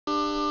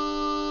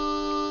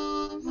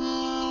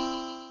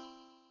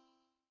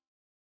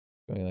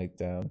going like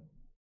down.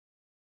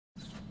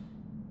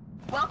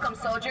 Welcome,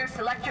 soldier.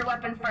 Select your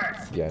weapon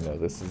first. Yeah, no,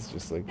 this is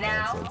just like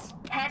now, nonsense.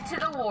 head to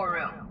the war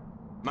room.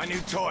 My new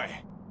toy.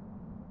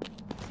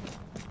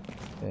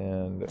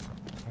 And I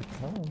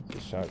kind of want the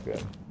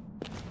shotgun.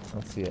 I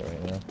don't see it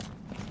right now.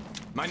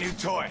 My new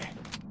toy.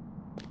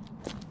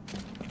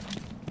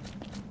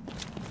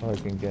 Oh, I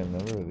can get a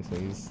number of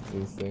these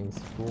things.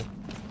 Cool.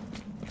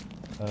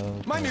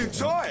 My new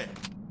toy.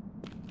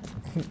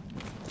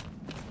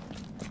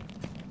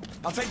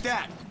 I'll take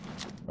that.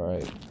 All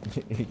right.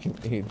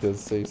 He does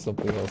say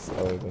something else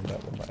other than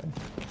that one.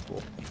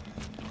 Cool.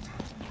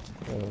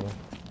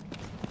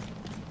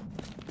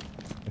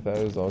 I thought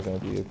it was all gonna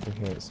be a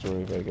coherent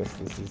story, but I guess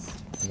this is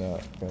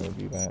not gonna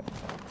be that.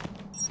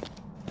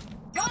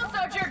 Go,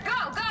 soldier!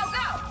 Go! Go!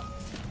 Go!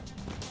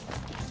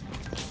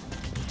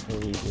 What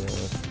are we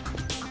doing?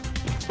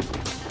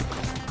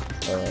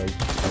 I'm gonna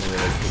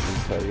like hit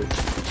these targets.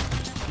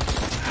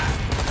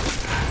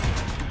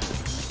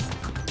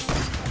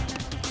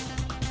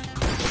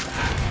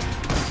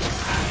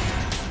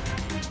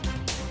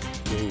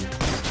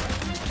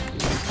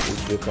 They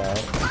dip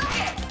out.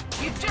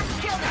 You just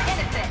killed an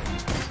innocent!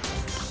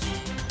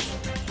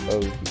 Oh,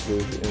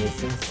 there's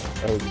innocence?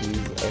 Oh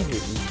jeez, I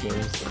hate these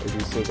games. I do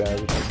so bad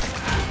with them.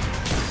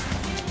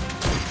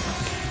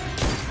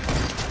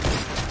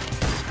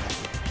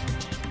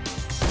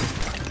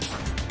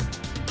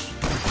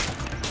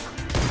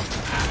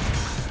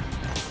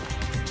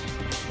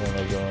 Where am I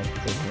going?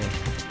 From here.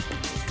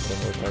 Some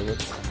more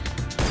targets.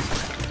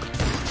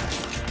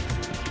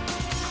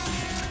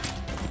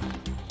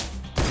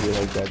 I feel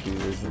like that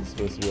dude isn't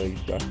supposed to be like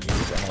ducking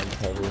behind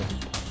cover.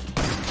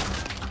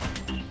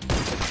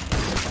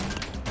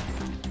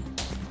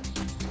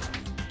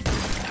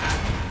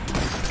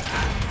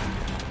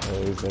 Oh,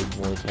 there's like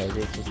more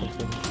targets or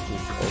something?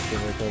 There's also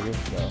more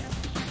targets? No.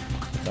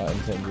 Not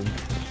intended.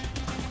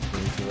 We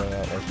need to run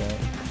out like that.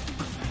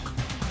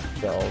 Is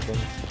that all of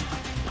them?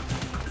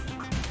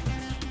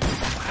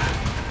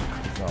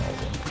 It's not all of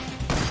them.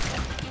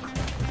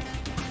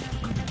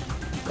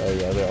 Oh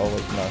yeah, they're all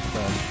like knocked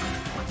down.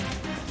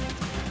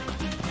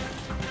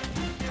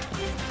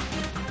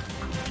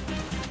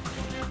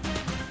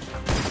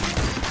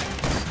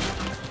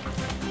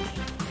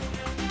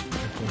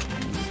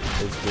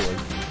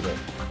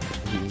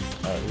 He's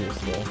out here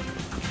still.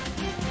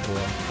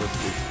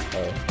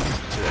 Oh,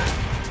 yeah.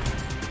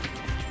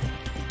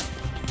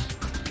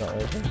 Not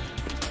open.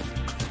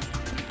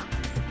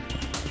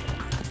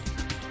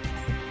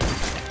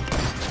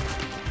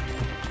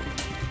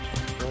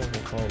 Oh,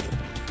 what's all of it?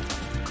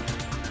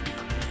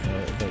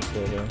 Alright, don't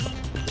go there.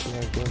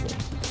 Yeah, go there.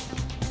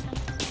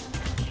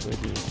 What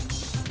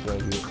do I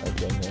do? I've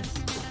done this.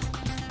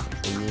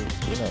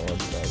 You're not one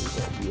of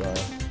that, you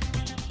are.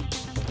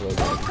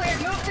 All clear,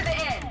 move to the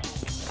end.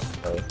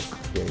 Oh,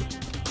 great.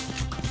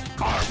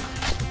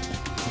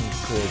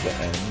 Clear the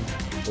end.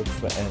 What's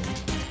the end?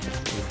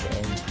 What's the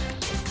end?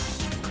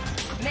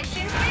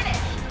 Mission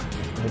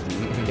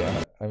finished. Yeah,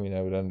 I mean,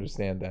 I would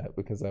understand that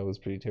because that was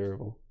pretty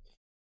terrible.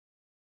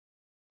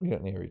 We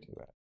don't need to redo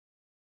that.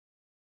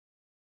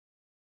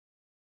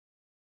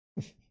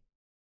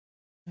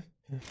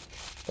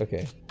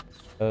 Okay.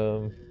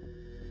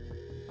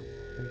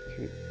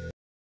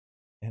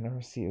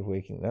 M.A.R.S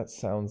Awakening. That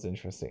sounds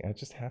interesting. I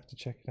just have to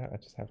check it out. I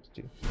just have to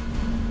do.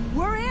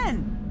 We're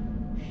in!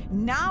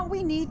 Now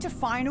we need to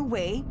find a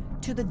way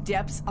to the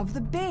depths of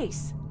the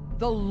base.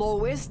 The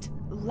lowest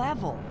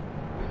level.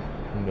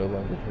 I'm no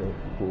longer here.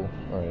 Cool.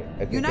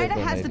 Alright. United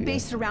has the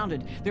base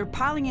surrounded. They're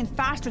piling in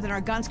faster than our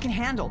guns can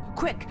handle.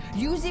 Quick,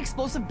 use the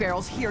explosive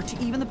barrels here to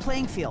even the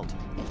playing field.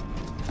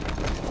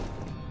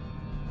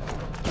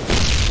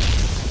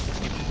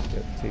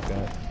 Yep, take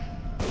that.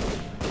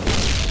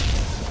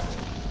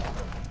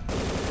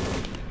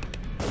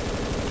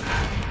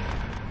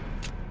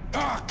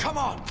 Come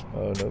on!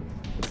 Oh no,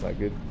 that's not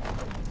good.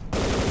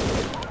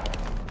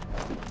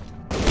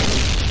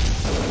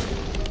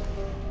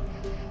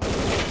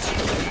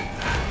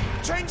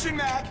 Changing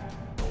mag!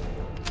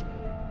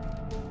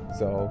 Is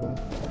that all of them?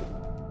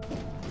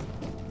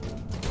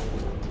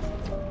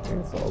 I think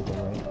it's all of them,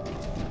 right?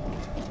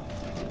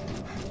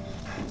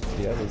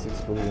 Yeah, those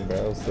exploding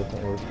barrels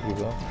definitely work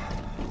pretty well.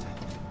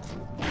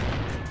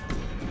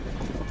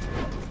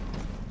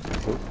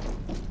 Oh.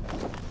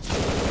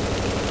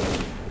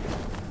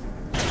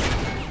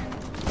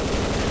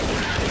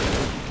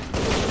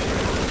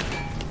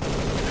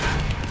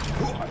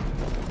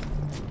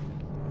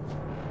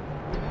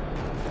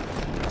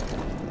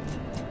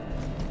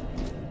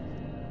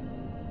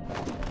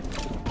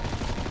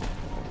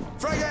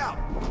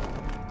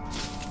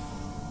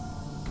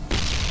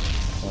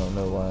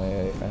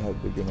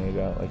 The grenade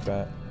out like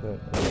that, but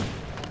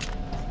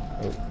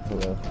oh,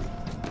 hello.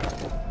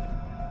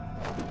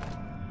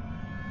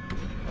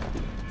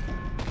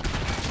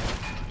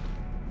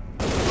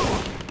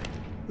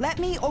 Let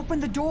me open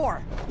the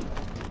door.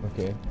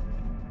 Okay.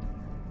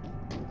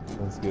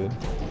 That's good.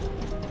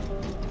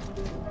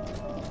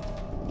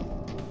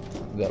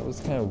 That was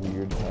kind of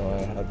weird how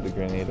I had the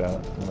grenade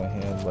out in my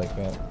hand like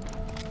that.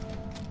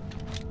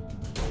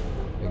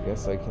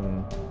 guess I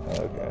can...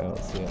 okay, I don't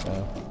see it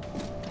now.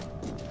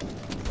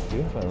 I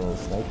do have my little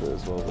sniper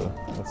as well, though.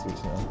 That's good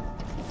to know.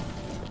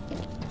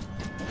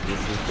 This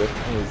is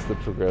definitely is the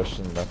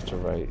progression left to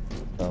right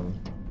from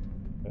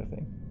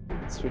everything.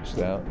 Switched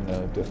out?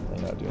 No,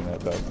 definitely not doing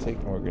that, but I'll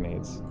take more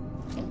grenades.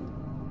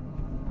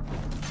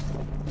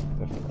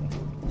 Definitely.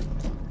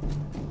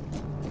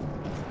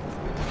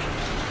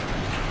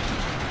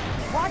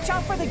 Watch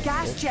out for the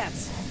gas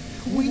jets.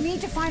 We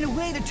need to find a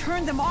way to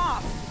turn them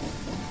off.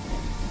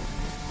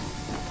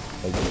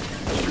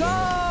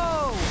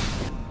 Go!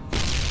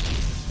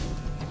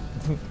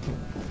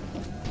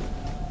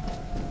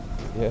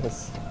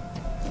 Yes.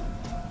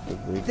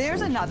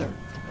 There's another.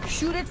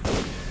 Shoot it.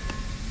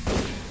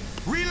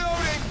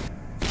 Reloading!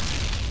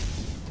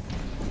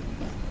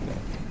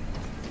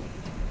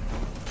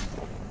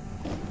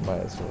 Might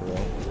as well,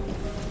 right?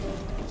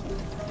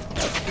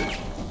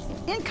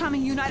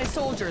 Incoming United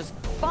soldiers.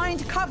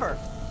 Find cover.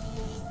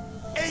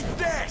 Eat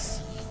this!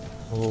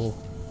 Oh.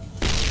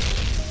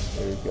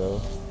 There we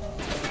go.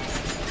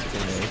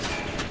 Nice.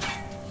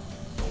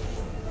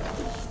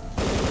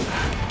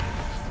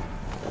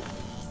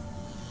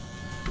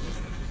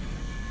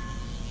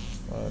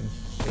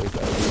 There's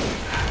that.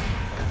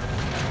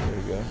 There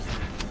we go.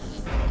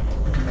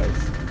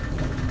 Nice.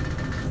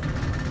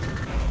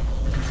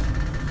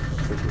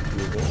 Take a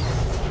few of it.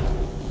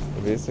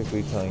 They're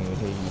basically telling you,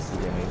 hey, use the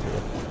grenade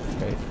here,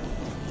 right?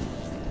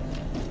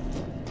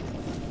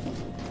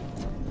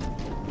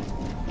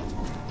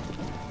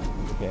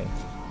 Okay.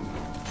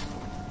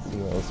 See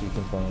what else we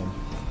can find.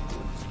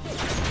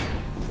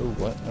 Oh,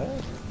 what?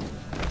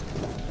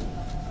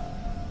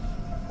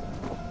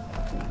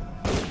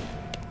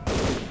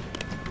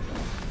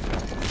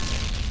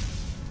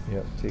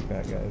 Yep, take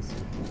that, guys.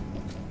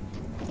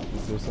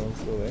 Is there someone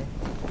still there?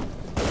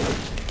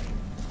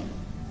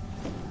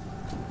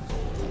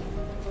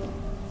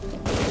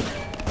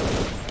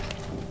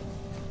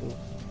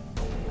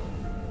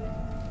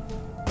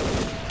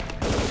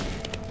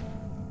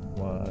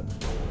 Come on.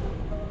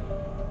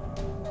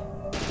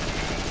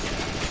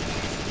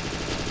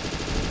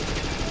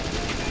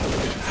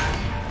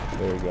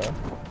 There we go.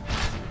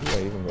 Ooh, I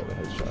even got the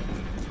headshot.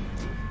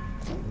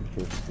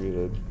 Perfect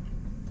reload.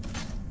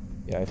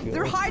 Yeah, I feel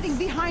They're like hiding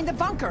behind the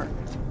bunker.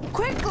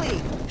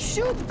 Quickly,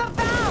 shoot the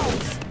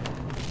valves.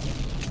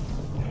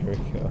 There we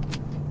go.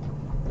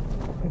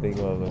 I think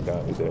one of them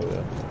got me there,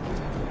 though.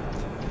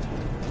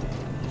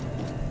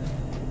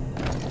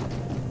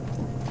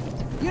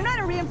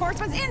 United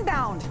reinforcements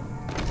inbound.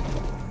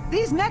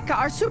 These mecha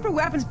are super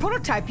weapons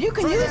prototype. You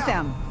can use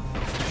them.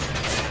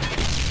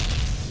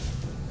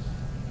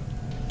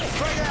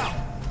 Straight out!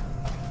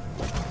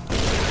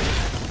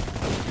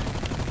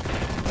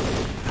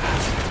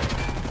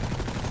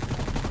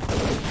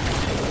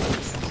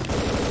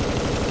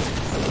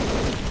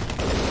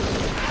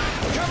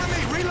 Cover me!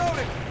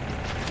 Reloading!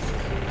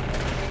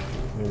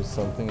 There's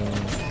something in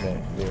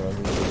there. They're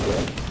under the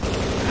deck.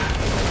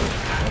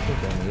 I think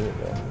I need it,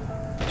 though.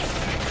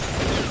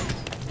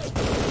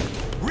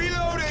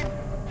 Reloading!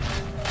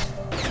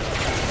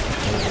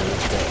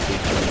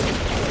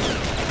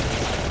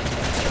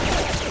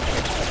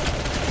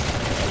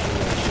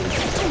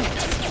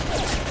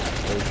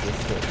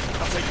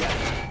 I'll take that.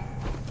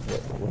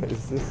 What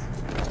is this?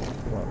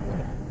 Come on,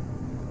 man.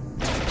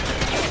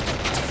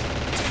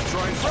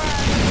 Throwing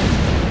frag!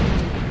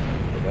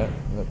 Yeah,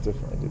 that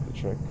definitely did the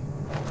trick.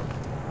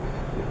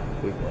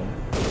 Big one.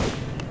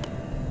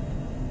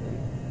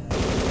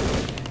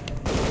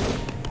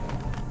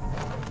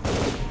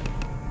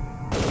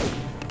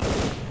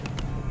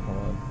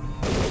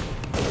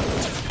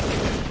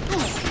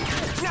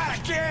 Not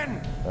again!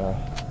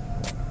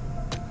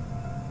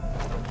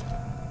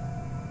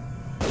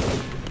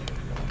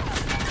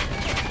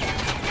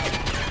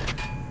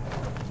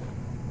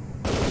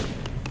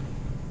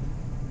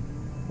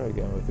 Probably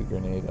going with the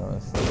grenade,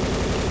 honestly.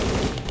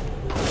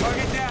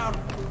 Target down!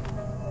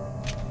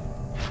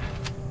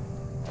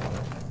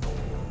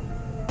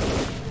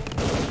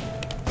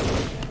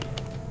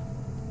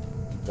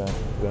 Back to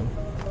them.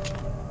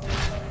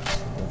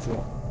 That's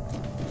it.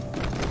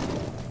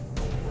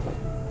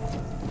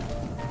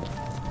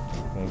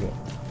 Can I get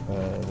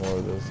more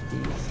of those,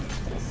 please?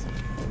 Yes.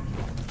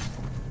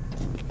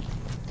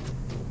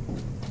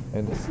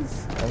 And this is,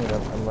 I mean,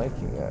 I'm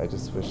liking it. I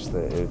just wish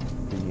that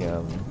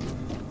the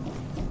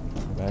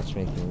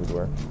matchmaking would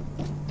work.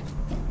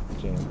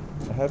 Jane,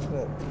 I had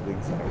the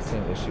exact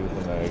same issue with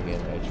the M.A.R.S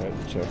game. I tried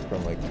to check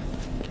from like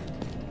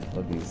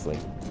one of these like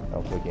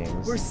alpha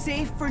games. We're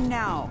safe for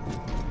now.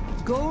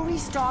 Go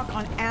restock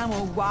on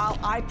ammo while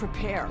I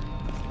prepare.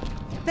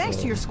 Thanks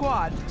to your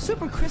squad,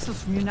 super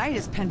crystals from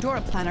United's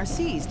Pandora plan are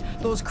seized.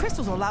 Those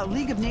crystals allow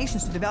League of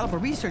Nations to develop a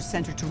research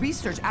center to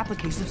research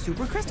applications of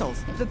super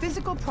crystals. The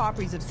physical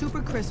properties of super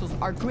crystals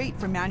are great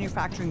for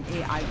manufacturing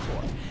AI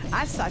core.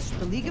 As such,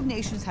 the League of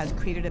Nations has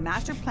created a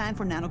master plan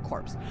for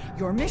nanocorps.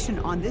 Your mission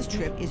on this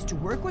trip is to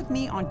work with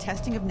me on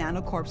testing of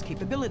nanocorps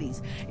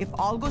capabilities. If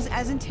all goes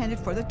as intended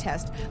for the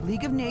test,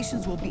 League of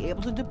Nations will be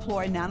able to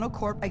deploy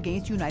nanocorp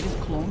against United's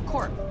clone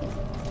corp.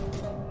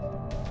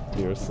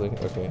 Seriously?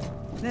 Okay.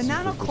 The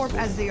nanocorp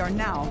as they are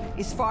now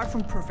is far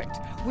from perfect.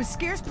 With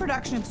scarce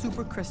production of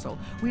supercrystal,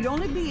 we'd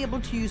only be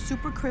able to use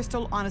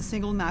supercrystal on a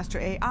single master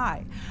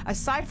AI.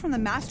 Aside from the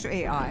master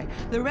AI,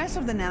 the rest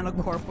of the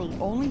nanocorp will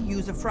only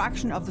use a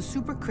fraction of the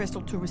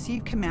supercrystal to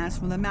receive commands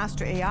from the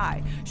master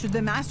AI. Should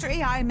the master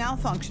AI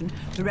malfunction,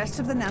 the rest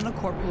of the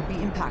nanocorp will be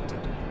impacted.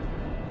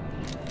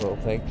 Well,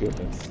 thank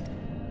goodness.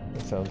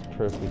 That sounds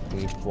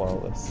perfectly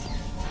flawless.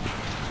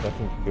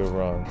 Nothing could go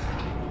wrong.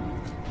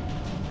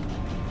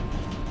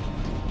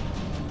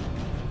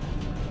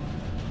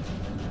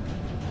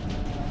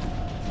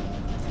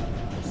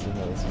 Let's see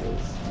how this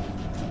goes.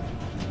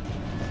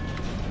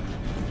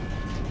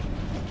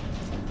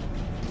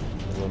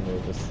 I'm a little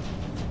nervous.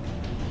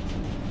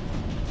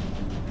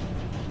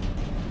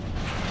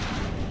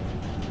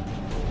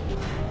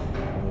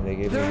 I mean, they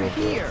gave me They're more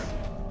here. bullets.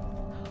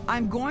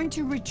 I'm going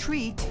to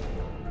retreat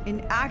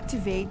and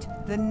activate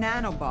the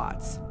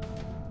nanobots.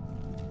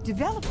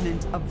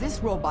 Development of this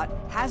robot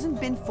hasn't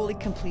been fully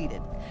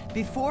completed.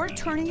 Before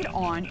turning it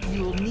on,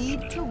 you will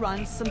need to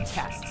run some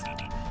tests.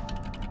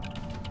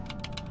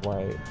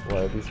 Why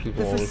are these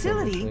people The all of a sudden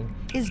facility listening?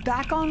 is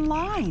back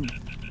online.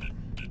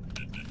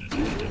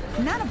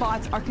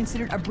 Nanobots are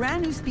considered a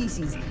brand new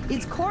species.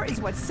 Its core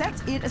is what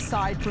sets it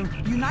aside from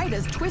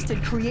UNITA's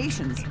twisted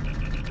creations.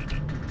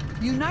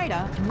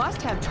 UNITA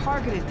must have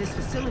targeted this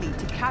facility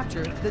to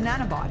capture the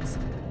nanobots.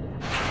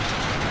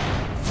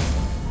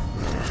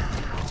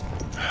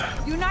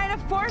 UNITA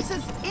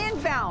forces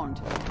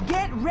inbound!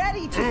 Get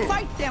ready to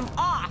fight them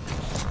off!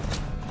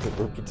 But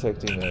we're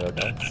protecting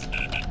nanobots.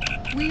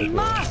 We Okay.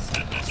 must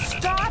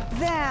stop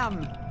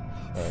them!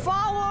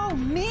 Follow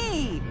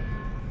me!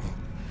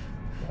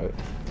 Right.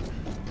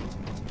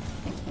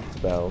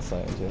 Battle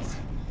scientist.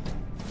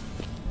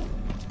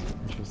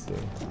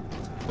 Interesting.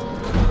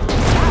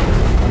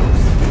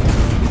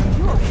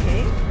 You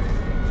okay?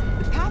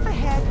 The path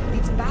ahead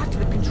leads back to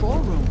the control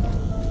room.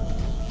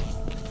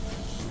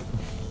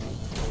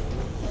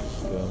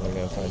 So am I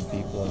gonna find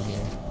people in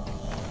here?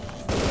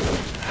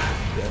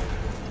 Yeah.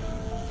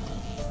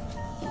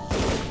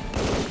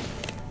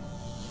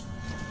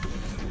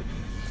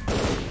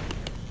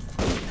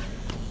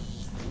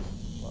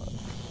 Come on.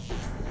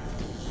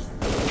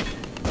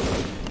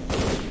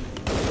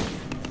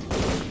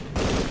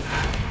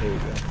 There we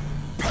go.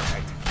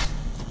 Perfect.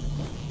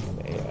 An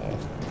AI.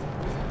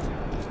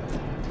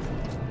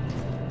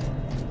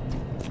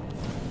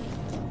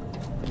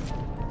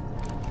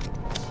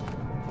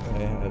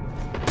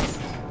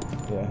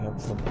 I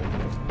have something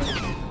here.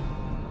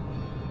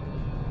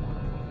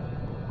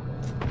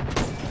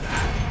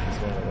 There's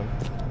one of them.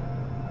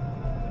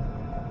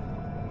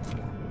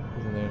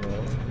 Isn't there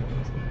another one?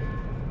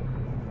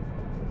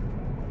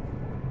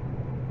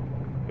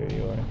 There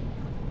you are.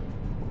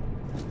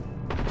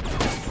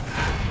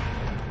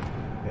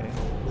 Okay,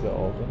 is that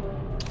all of them?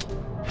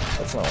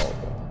 That's not all of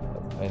them.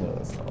 I know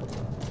that's not all of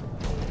them.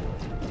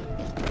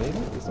 Maybe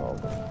it's all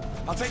of them.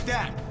 I'll take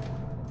that.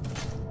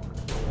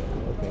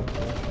 Okay.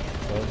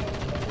 Well,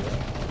 yeah.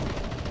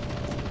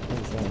 What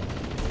is that?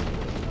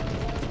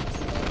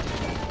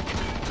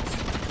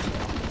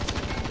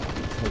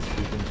 Has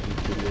proven to be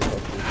pretty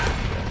effective.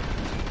 Yeah.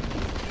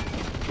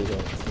 They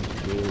don't seem to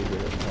be really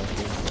good at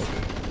countering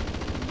sniper.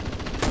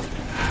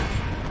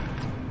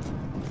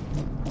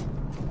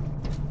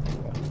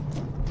 Yeah.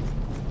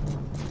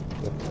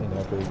 Definitely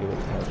not very good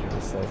at countering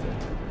the sniper.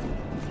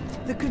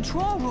 The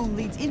control room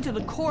leads into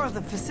the core of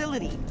the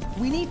facility.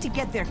 We need to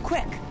get there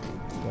quick.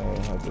 I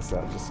have this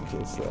out just in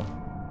case, though.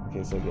 In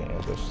case I get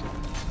ambushed.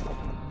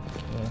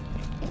 Yeah.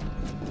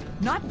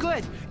 Not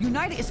good.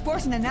 UNITA is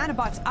forcing the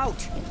nanobots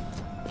out.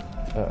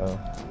 Uh-oh.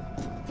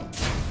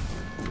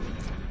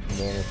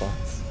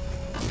 Nanobots.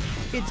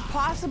 It's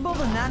possible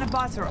the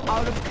nanobots are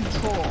out of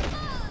control.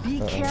 Be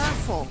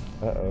careful.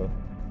 Uh-oh.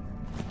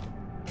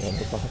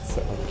 Nanobots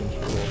are out of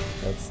control.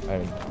 That's, I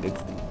mean,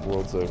 it's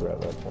world's over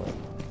at that point.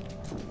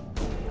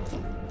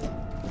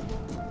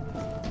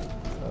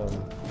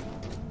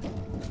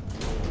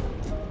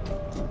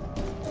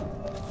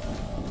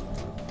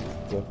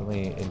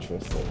 Definitely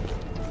interesting.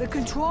 The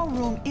control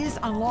room is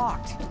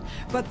unlocked,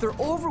 but they're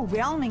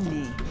overwhelming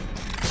me.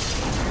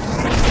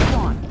 Come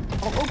on,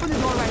 I'll open the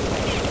door right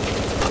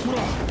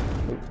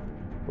away.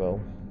 Well,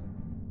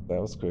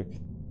 that was quick.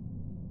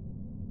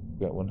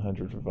 Got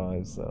 100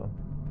 revives, though.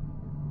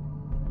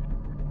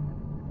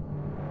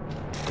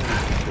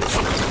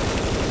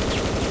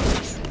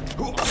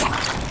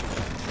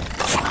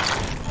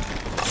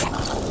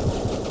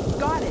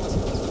 Got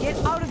it. Get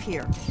out of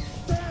here.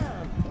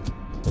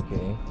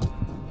 Okay.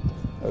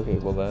 Okay,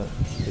 well that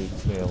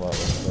leaves me a lot of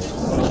space.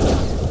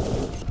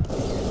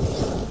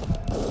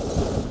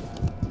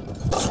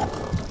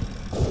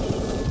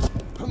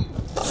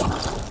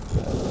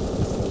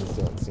 These things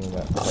don't seem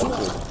that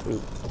effective.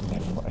 Oop,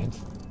 never mind.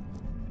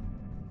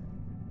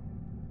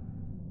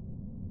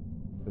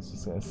 I was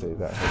just gonna say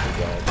that has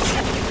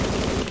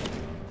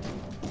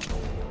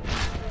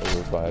a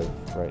revive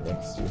right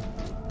next to you.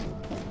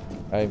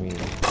 I mean...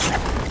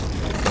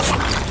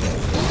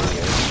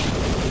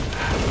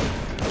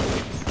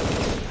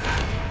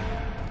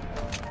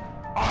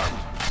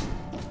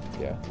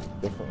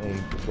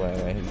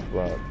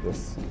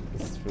 this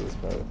is for this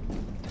part.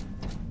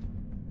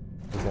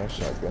 Is there a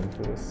shotgun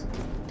for this?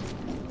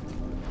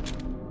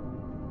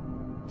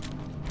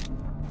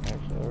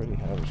 Actually, I already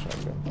have a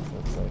shotgun.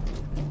 Looks like.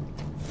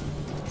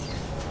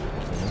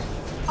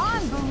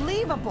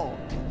 Unbelievable!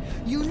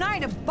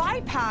 United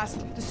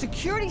bypassed the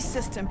security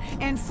system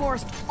and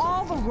forced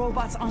all the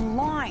robots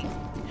online.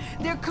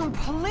 They're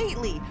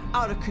completely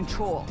out of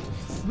control.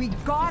 We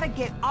gotta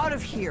get out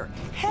of here.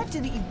 Head to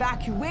the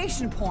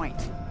evacuation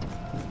point.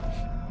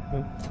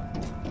 Yeah.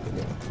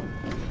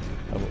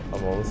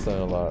 I'm all of a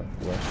sudden a lot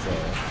less on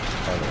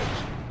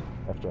edge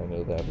after I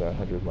know that about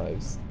 100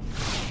 lives.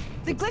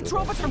 The glitch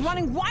robots are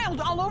running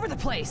wild all over the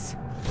place.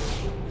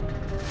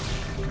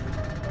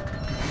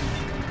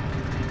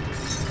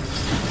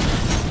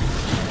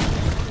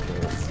 Okay,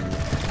 let's see. Can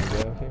we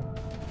get out here?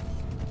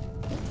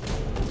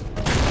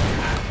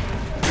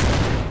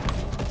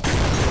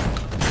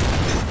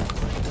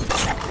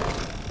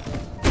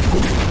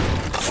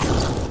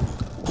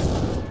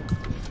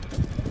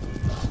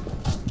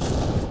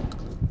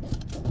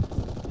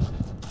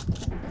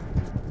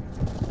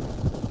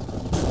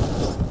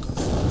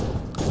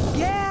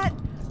 Get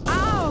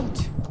out!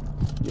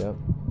 Yep.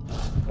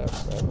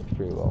 That looks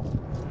pretty well.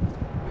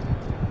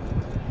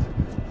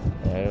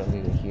 And I don't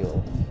need a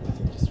heal. I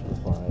can just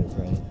revive,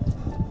 right?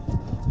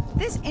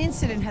 This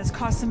incident has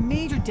caused some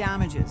major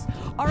damages.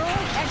 Our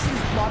own exit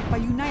is blocked by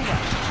Unita.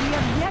 We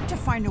have yet to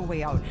find a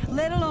way out,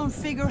 let alone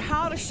figure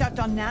how to shut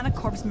down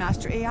Nanocorp's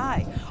master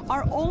AI.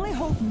 Our only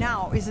hope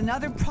now is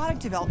another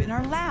product developed in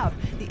our lab,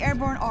 the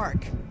airborne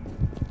ARC.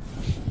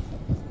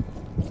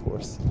 Of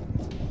course.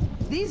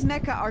 These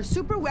mecha are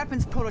super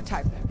weapons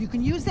prototype. You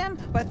can use them,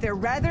 but they're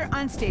rather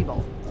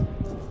unstable.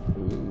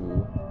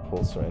 Ooh,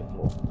 pulse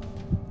rifle.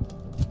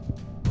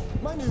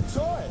 My new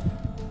toy.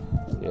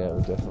 Yeah, we're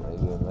definitely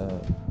doing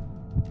that.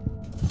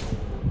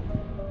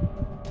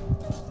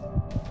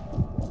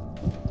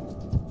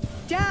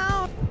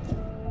 Down!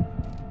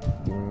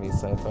 Giving me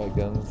sci-fi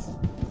guns.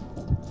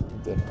 I'm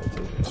definitely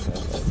taking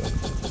sci-fi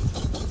guns.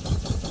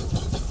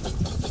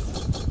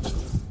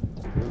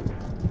 Ooh.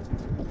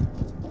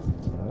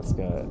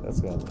 That's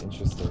got an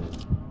interesting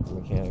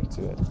mechanic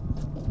to it.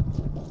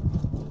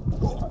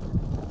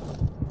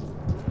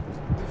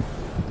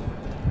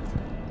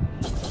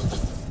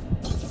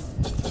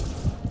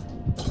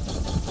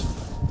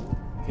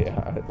 Yeah,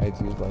 I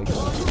do like it.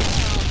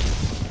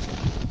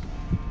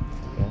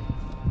 Yeah,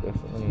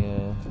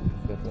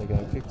 definitely got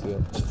a kick to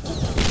it.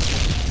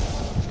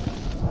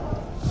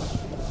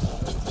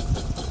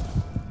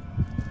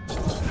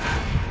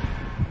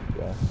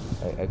 Yeah,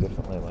 I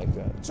definitely like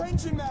that.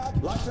 Changing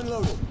mag. Locked and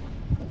loaded.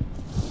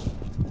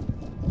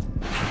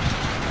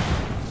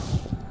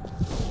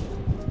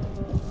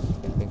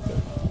 I think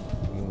that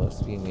we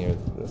must be near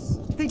this.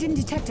 They didn't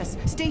detect us.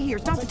 Stay here.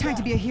 It's not the time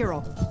to be a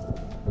hero. I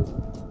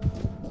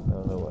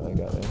don't know what I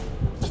got there.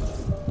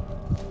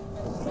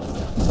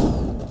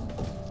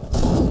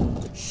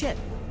 Shit.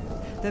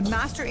 The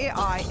Master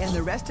AI and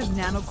the rest of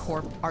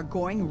Nanocorp are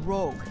going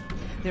rogue.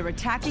 They're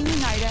attacking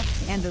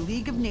Unita and the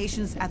League of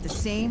Nations at the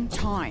same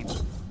time.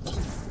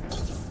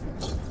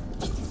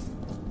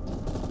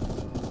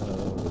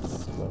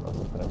 What's going on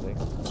with that thing?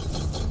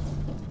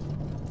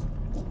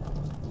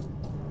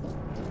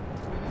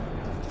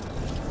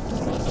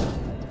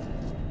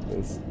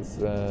 This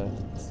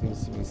seems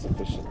to be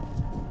sufficient.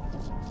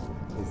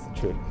 Is the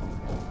trick.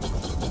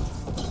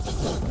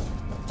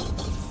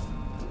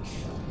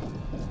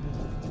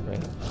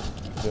 Right?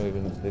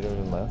 They don't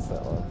even last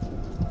that long.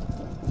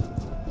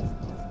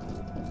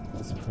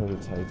 This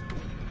prototype.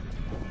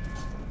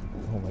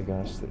 Oh my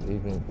gosh, that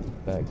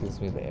gives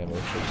me the ammo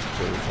for the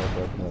prototype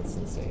weapon. That's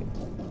insane.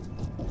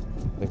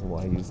 Like,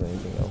 why use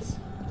anything else?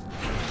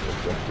 It's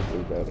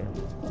objectively better.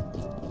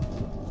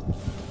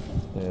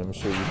 And I'm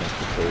sure you have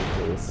to pay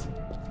for this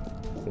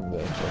in the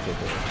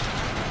multiplayer.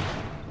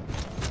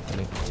 I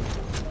mean,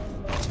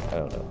 I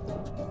don't know.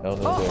 I don't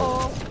know.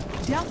 Uh-oh!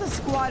 Delta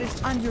Squad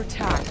is under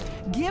attack.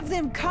 Give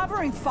them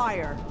covering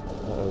fire.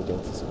 Oh,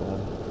 Delta Squad.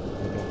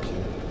 I got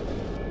you.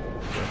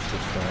 That's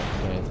just that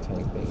giant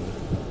tank thingy.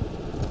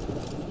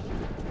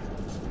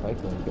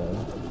 Cycling gun.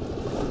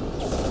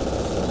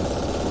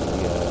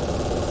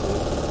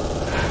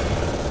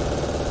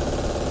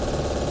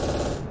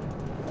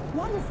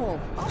 Wonderful.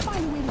 I'll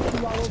find a way to get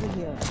you all over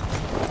here.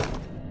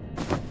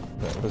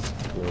 That was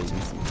really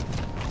easy.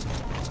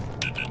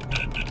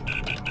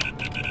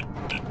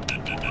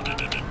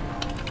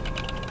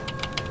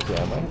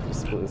 Yeah, I might have to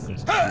split this into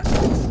two parts at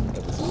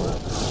this point.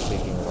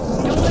 Taking it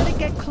all. Don't let it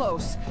get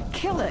close.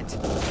 Kill it. If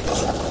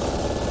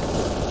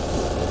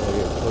I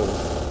get close,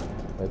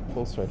 my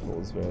pulse rifle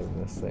is better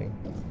than this thing.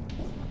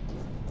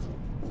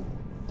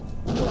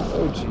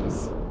 Oh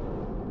jeez.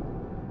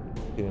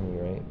 Kidding me,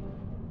 right?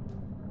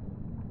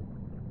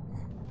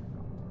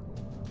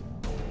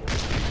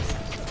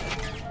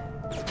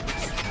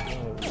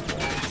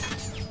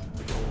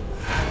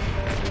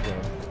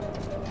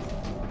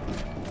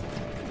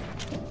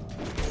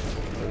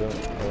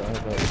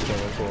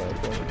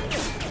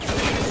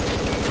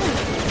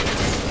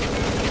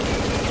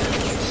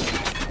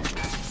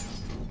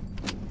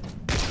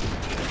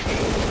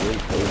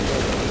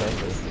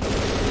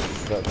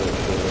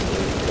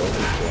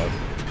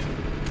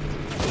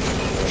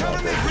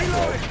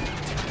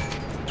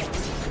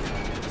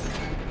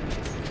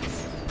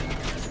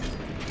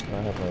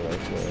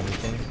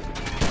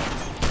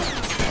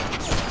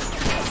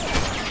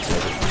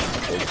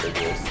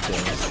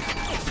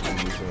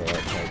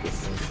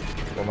 distance.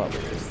 Well, not the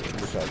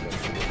distance. The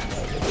shotgun's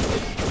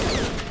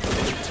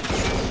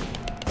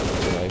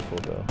the rifle,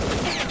 though.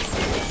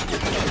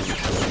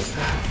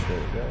 There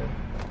we go.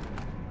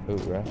 Oh,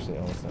 we're actually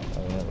almost out. Oh,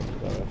 yeah, look at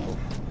that rifle.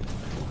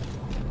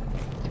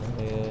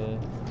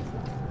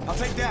 I'll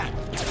take that.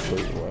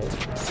 Wait, what?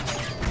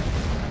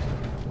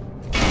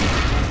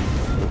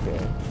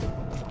 Okay.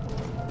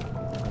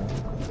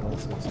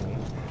 Sounds good to me.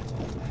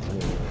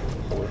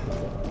 Work with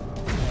that.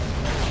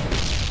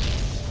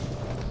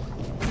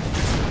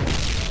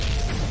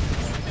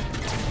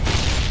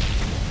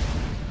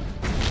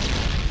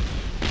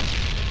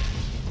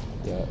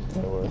 Yeah,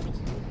 that worked.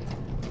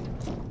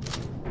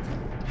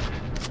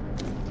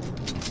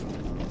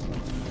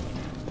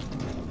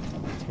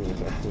 Pretty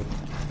effective.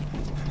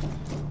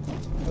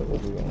 What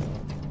do we got now?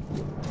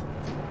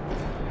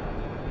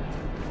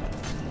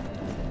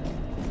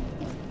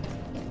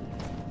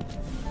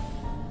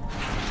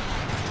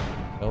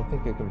 I don't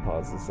think I can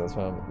pause this, that's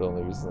why I'm the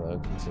only reason that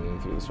I'm continuing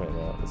through this right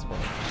now at this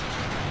point.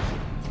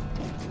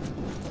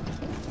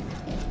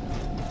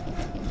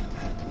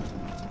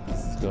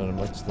 This is going a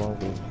much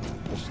longer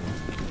mission.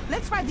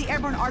 Let's ride the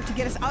airborne arc to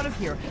get us out of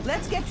here.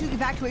 Let's get to the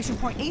evacuation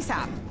point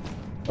ASAP.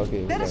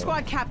 Okay, Beta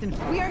Squad Captain,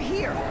 we are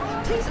here.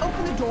 Please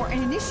open the door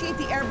and initiate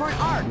the airborne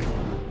arc.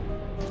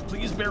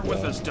 Please bear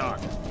with us,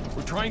 Doc.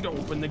 We're trying to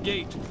open the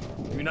gate.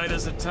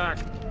 Unita's attack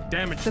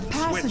damaged The the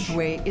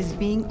passageway is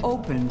being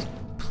opened.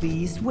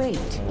 Please wait.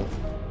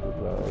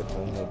 Well, if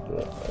I had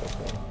the...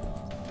 Okay.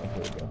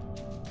 Here we go.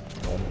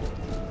 I'm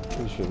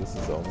pretty sure this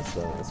is almost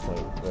done at this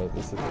point, right?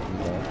 This is the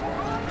evac.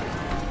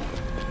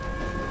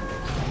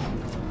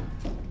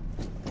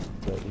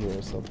 Right here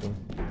or something.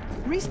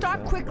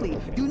 Restart quickly.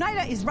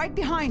 Unita is right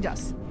behind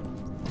us.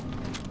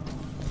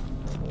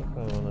 If I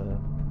wanna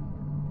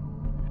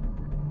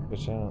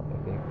push out, I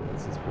think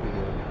this is pretty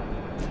good.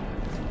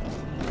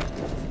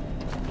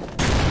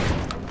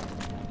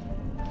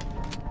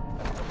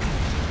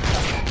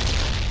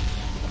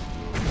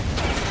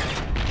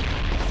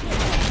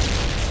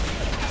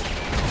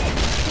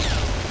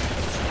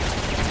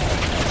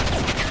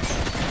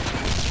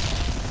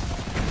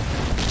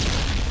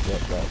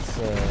 Yep, that's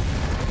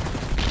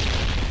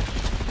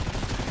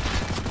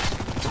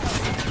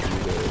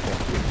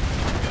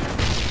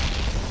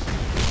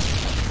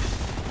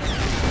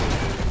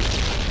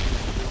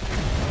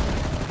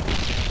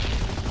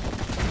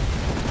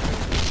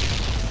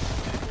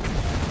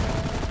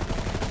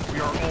We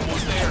are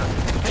almost there.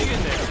 Hang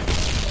in there.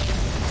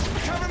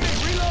 Cover me.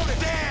 Reload it.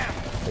 Damn.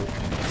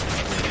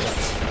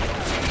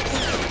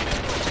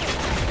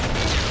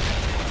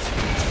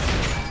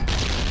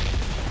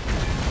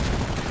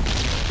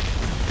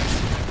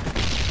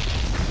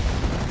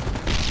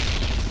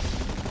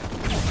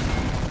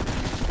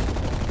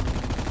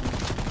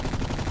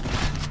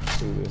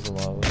 Ooh, there's a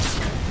lot of them.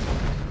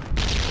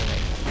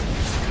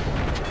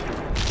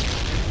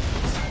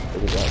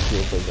 Look at that,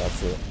 feels like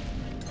that's it.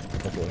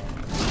 Okay.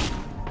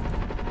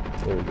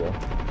 There we go.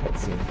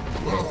 Cutscene.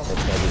 Yeah, that's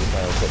gotta be the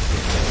final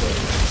cutscene.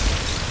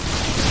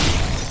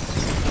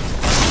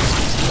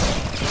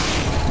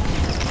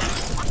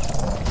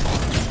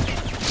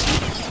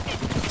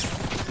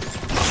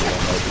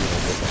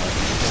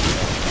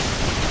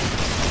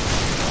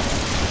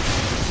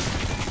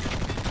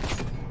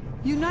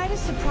 Unita's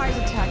surprise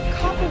attack,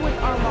 coupled with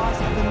our loss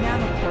of the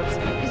nanocorps,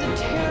 is a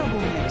terrible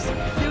mix.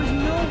 There is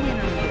no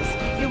winner in this.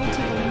 It will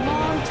take a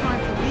long time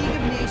for League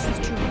of Nations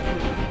to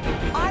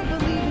regroup. I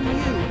believe in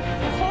you.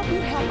 Hope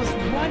you help us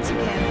once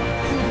again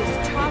through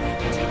this tough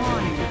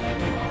time.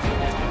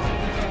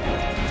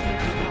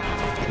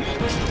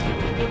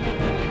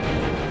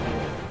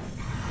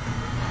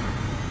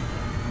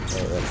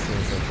 Alright, that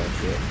seems like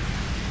that's it.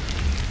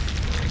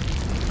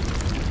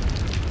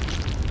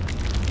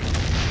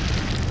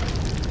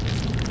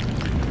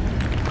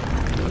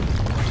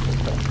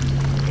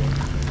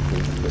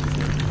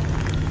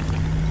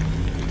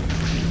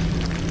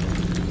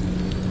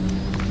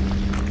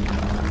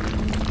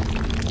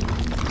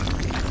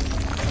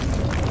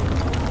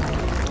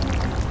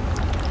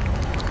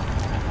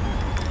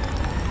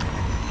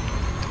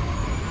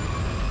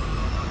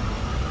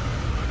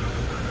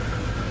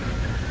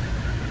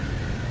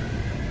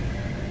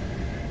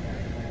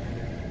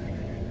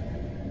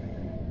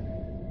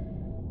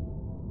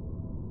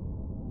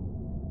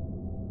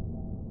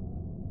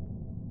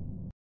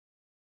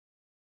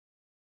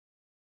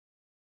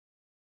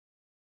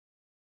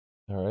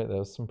 Alright, that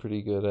was some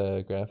pretty good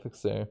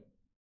graphics there.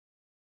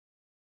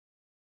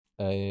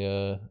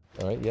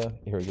 Alright, yeah,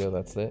 here we go,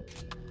 that's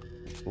it.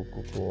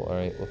 Cool.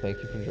 Alright, well thank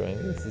you for joining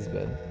me. This has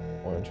been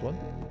Orange One.